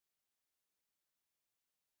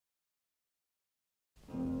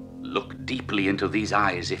deeply into these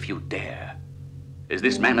eyes if you dare. Is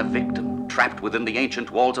this man a victim, trapped within the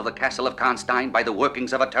ancient walls of the castle of Karnstein by the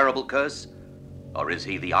workings of a terrible curse? Or is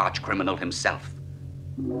he the arch-criminal himself?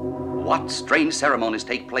 What strange ceremonies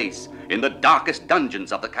take place in the darkest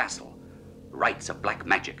dungeons of the castle? Rites of black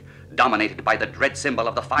magic, dominated by the dread symbol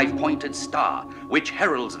of the five-pointed star, which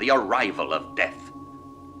heralds the arrival of death.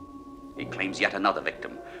 He claims yet another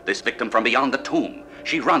victim, this victim from beyond the tomb.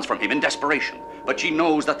 She runs from him in desperation, but she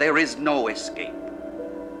knows that there is no escape.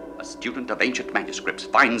 A student of ancient manuscripts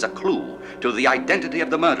finds a clue to the identity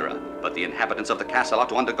of the murderer, but the inhabitants of the castle ought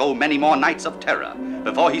to undergo many more nights of terror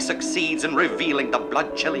before he succeeds in revealing the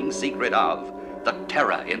blood-chilling secret of the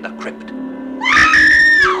terror in the crypt.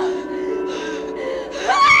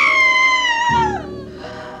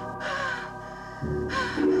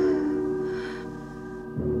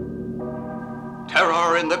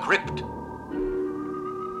 Terror in the Crypt.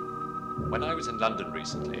 When I was in London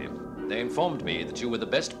recently, they informed me that you were the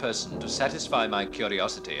best person to satisfy my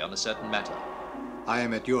curiosity on a certain matter. I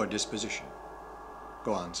am at your disposition.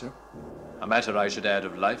 Go on, sir. A matter, I should add,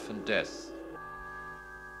 of life and death.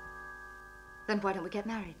 Then why don't we get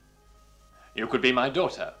married? You could be my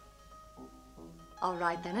daughter. All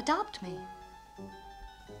right, then adopt me.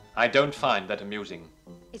 I don't find that amusing.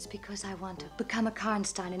 It's because I want to become a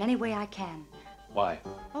Karnstein in any way I can. Why?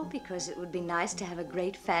 Oh, because it would be nice to have a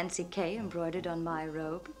great fancy K embroidered on my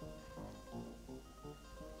robe.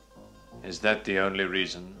 Is that the only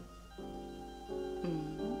reason?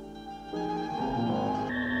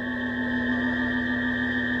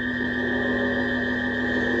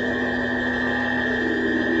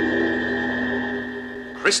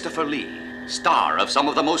 Christopher Lee, star of some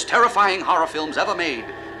of the most terrifying horror films ever made,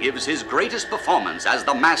 gives his greatest performance as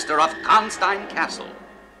the master of Karnstein Castle.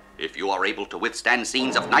 If you are able to withstand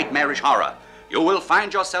scenes of nightmarish horror, you will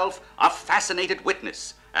find yourself a fascinated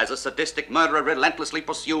witness as a sadistic murderer relentlessly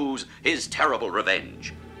pursues his terrible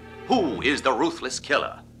revenge. Who is the ruthless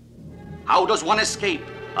killer? How does one escape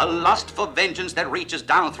a lust for vengeance that reaches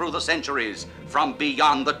down through the centuries from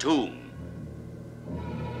beyond the tomb?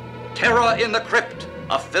 Terror in the Crypt,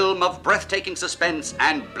 a film of breathtaking suspense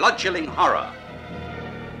and blood-chilling horror.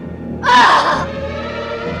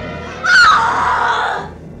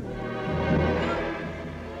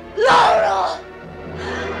 Laura!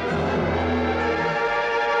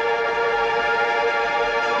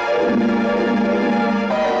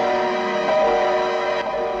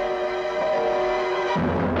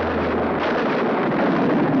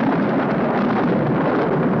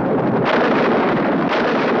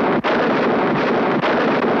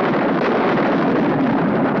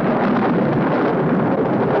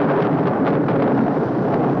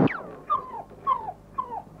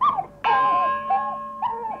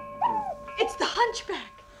 It's the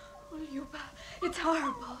hunchback. Oh, Luba, it's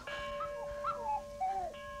horrible.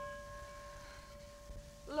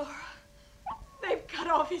 Laura, they've cut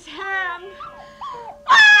off his hand.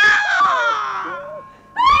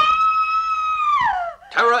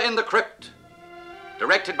 Terror in the Crypt,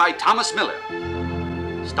 directed by Thomas Miller,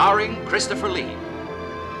 starring Christopher Lee,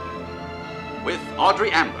 with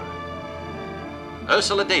Audrey Amber,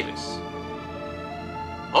 Ursula Davis,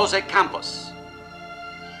 Jose Campos,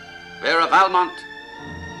 Vera Valmont,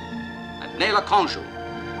 and Nela Conjou.